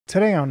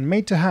Today on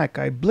Made to Hack,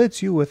 I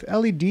blitz you with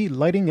LED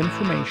lighting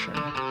information.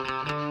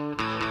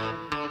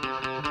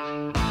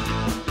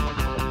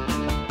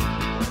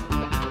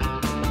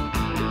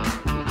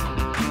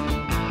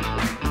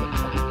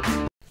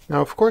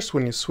 Now, of course,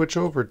 when you switch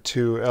over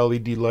to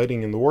LED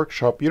lighting in the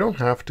workshop, you don't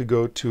have to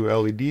go to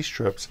LED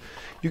strips.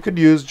 You could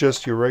use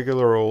just your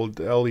regular old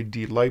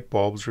LED light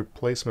bulbs,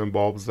 replacement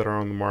bulbs that are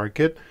on the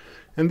market,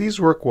 and these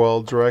work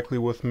well directly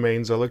with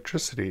mains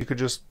electricity. You could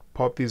just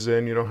pop these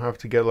in. You don't have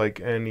to get like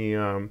any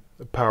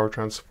power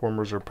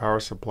transformers or power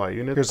supply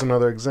unit. Here's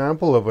another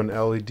example of an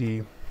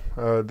LED.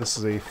 This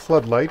is a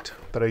floodlight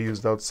that I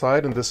used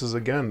outside, and this is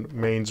again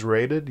mains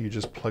rated. You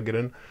just plug it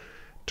in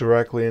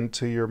directly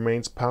into your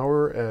mains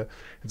power.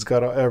 It's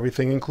got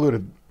everything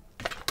included.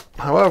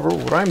 However,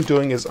 what I'm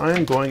doing is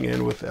I'm going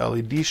in with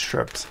LED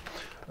strips.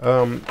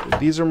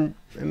 These are,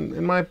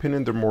 in my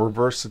opinion, they're more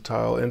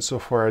versatile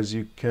insofar as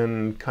you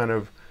can kind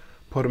of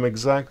put them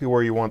exactly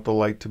where you want the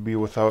light to be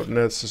without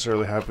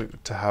necessarily having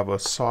to have a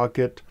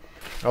socket.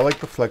 I like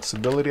the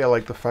flexibility. I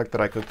like the fact that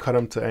I could cut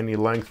them to any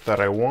length that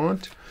I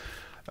want.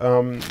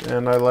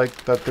 And I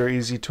like that they're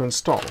easy to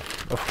install.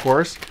 Of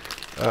course,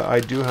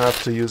 I do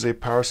have to use a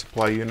power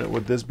supply unit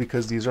with this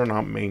because these are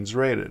not mains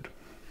rated.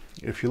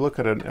 If you look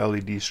at an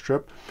LED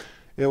strip,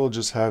 it will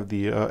just have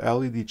the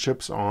LED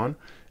chips on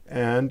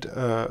and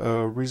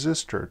a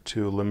resistor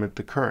to limit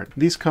the current.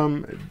 These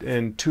come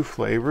in two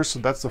flavors, so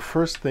that's the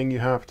first thing you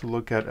have to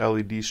look at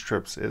LED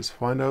strips is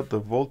find out the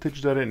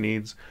voltage that it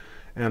needs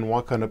and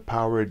what kind of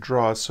power it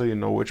draws so you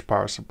know which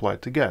power supply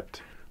to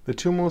get. The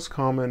two most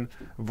common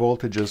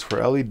voltages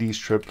for LED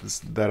strips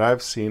that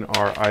I've seen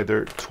are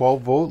either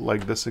 12 volt,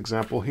 like this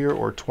example here,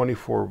 or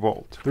 24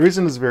 volt. The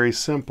reason is very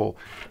simple.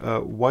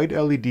 White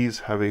LEDs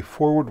have a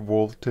forward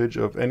voltage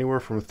of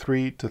anywhere from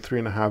 3 to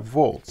 3.5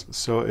 volts.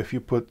 So if you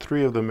put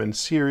 3 of them in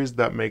series,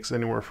 that makes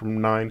anywhere from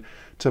 9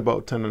 to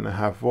about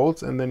 10.5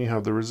 volts, and then you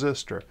have the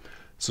resistor.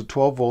 So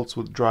 12 volts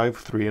would drive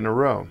 3 in a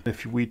row.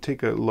 If we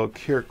take a look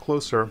here,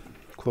 closer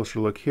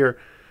look here,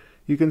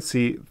 you can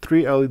see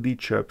 3 LED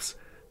chips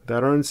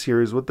that are in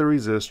series with the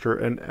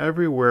resistor, and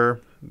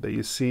everywhere that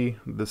you see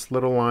this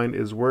little line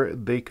is where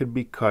they could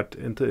be cut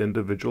into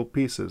individual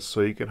pieces. So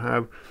you can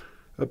have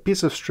a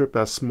piece of strip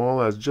as small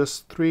as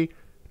just 3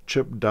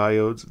 chip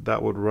diodes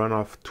that would run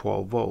off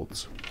 12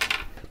 volts.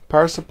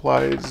 Power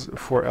supplies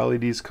for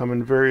LEDs come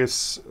in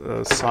various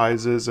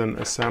sizes and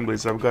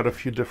assemblies. I've got a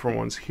few different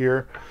ones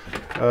here,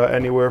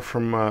 anywhere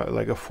from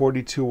like a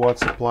 42 watt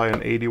supply,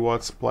 an 80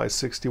 watt supply,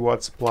 60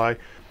 watt supply.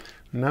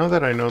 Now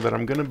that I know that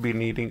I'm going to be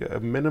needing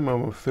a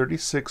minimum of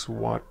 36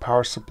 watt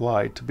power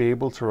supply to be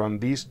able to run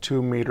these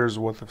 2 meters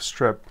worth of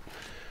strip,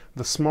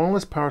 the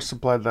smallest power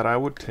supply that I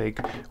would take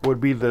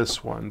would be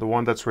this one, the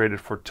one that's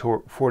rated for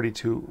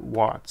 42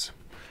 watts.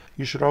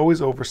 You should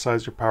always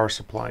oversize your power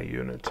supply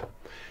unit.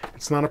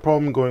 It's not a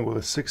problem going with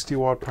a 60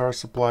 watt power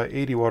supply,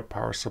 80 watt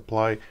power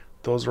supply.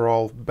 Those are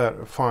all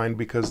fine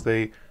because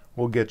they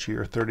will get you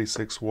your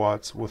 36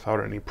 watts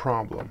without any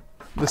problem.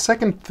 The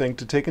second thing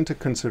to take into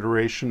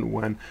consideration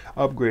when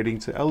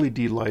upgrading to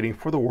LED lighting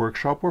for the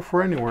workshop or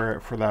for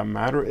anywhere for that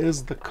matter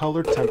is the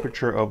color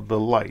temperature of the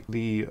light.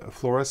 The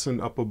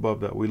fluorescent up above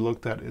that we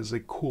looked at is a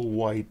cool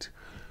white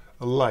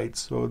light,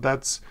 so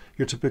that's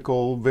your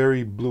typical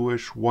very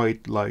bluish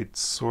white light,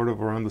 sort of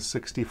around the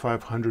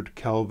 6500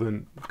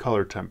 Kelvin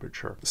color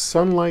temperature.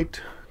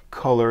 Sunlight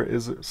color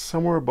is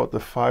somewhere about the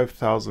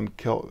 5000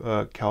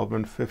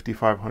 Kelvin,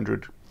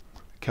 5500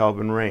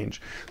 Kelvin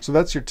range. So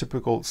that's your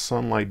typical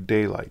sunlight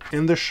daylight.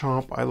 In the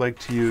shop, I like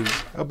to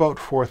use about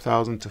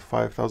 4000 to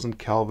 5000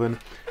 Kelvin.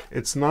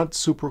 It's not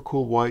super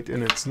cool white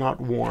and it's not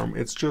warm.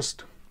 It's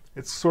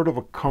sort of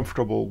a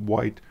comfortable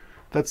white.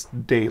 That's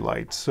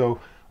daylight. So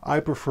I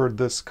prefer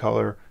this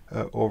color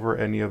over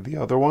any of the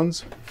other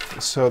ones.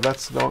 So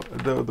that's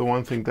the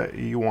one thing that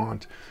you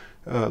want.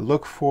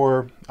 Look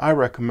for, I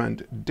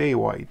recommend day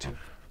white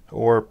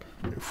or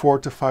 4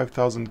 to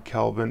 5000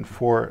 Kelvin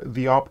for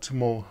the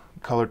optimal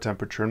color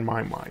temperature in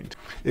my mind.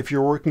 If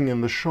you're working in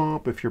the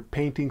shop, if you're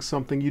painting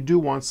something, you do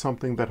want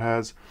something that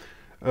has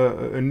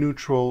a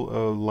neutral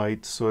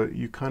light so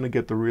you kind of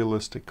get the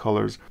realistic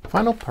colors.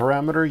 Final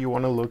parameter you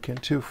want to look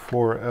into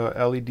for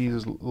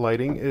LEDs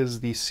lighting is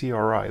the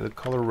CRI, the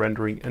color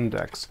rendering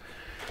index.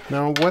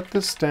 Now what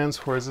this stands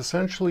for is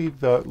essentially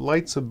the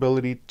light's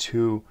ability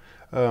to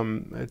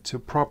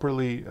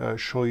properly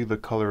show you the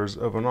colors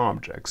of an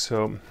object.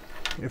 So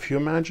if you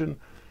imagine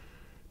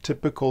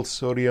typical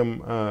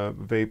sodium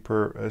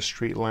vapor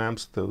street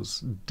lamps, those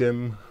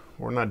dim,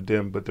 or not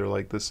dim, but they're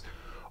like this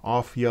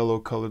off yellow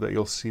color that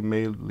you'll see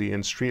mainly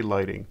in street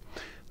lighting.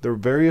 They're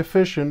very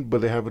efficient,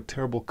 but they have a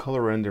terrible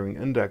color rendering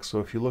index. So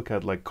if you look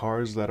at like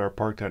cars that are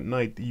parked at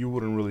night, you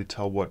wouldn't really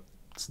tell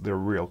what's their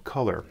real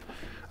color.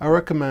 I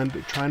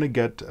recommend trying to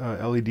get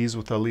LEDs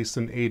with at least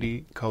an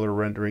 80 color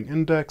rendering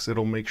index.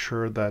 It'll make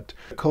sure that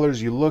the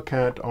colors you look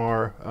at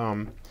are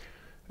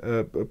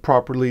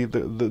properly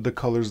the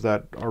colors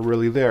that are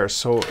really there.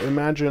 So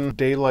imagine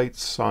daylight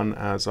sun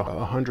as a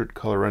 100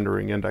 color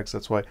rendering index.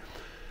 That's why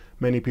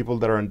many people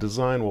that are in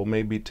design will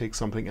maybe take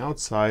something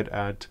outside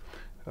at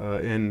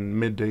in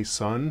midday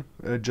sun,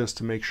 just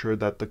to make sure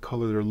that the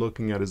color they're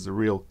looking at is the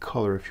real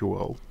color, if you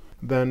will.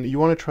 Then you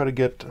want to try to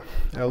get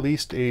at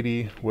least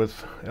 80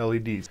 with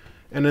LEDs.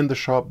 And in the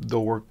shop,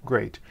 they'll work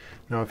great.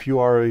 Now, if you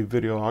are a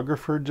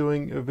videographer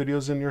doing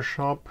videos in your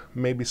shop,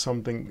 maybe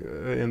something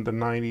in the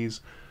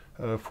 90s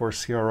for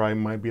CRI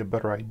might be a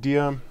better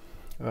idea.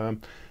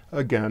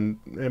 Again,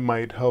 it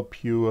might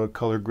help you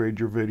color grade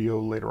your video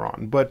later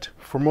on. But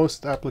for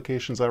most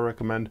applications, I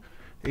recommend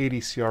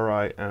 80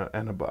 CRI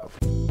and above.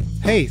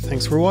 Hey,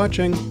 thanks for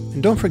watching,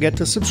 and don't forget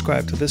to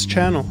subscribe to this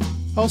channel.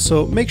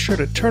 Also, make sure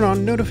to turn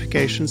on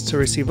notifications to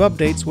receive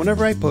updates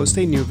whenever I post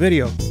a new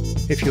video.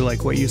 If you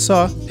like what you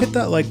saw, hit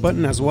that like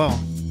button as well.